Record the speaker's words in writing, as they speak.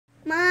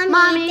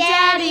Mommy,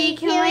 Daddy,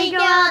 can we go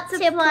out to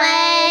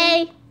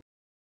play?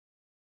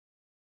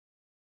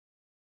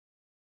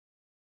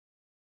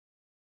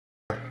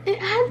 It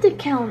had the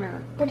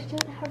counter, but it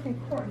didn't have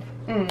record.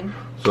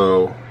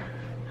 So,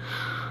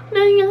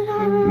 no,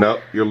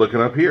 you're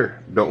looking up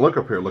here. Don't look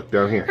up here, look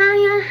down here.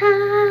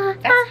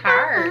 That's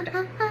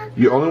hard.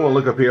 You only want to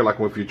look up here like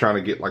if you're trying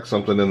to get like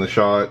something in the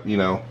shot, you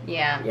know.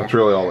 Yeah. That's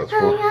really all it's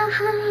for.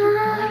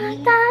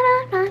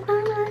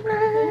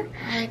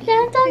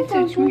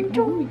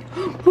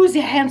 Who's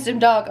the handsome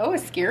dog? Oh,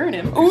 it's scaring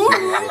him.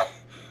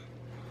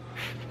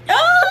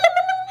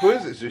 Who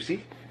is it,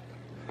 Susie?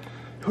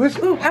 Who is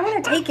it? Ooh, I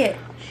want to take it.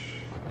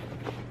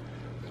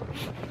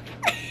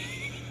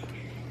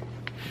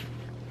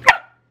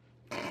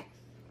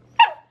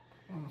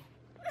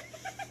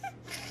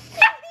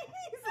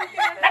 He's looking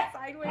at it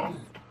sideways.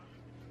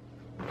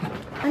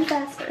 I'm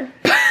faster.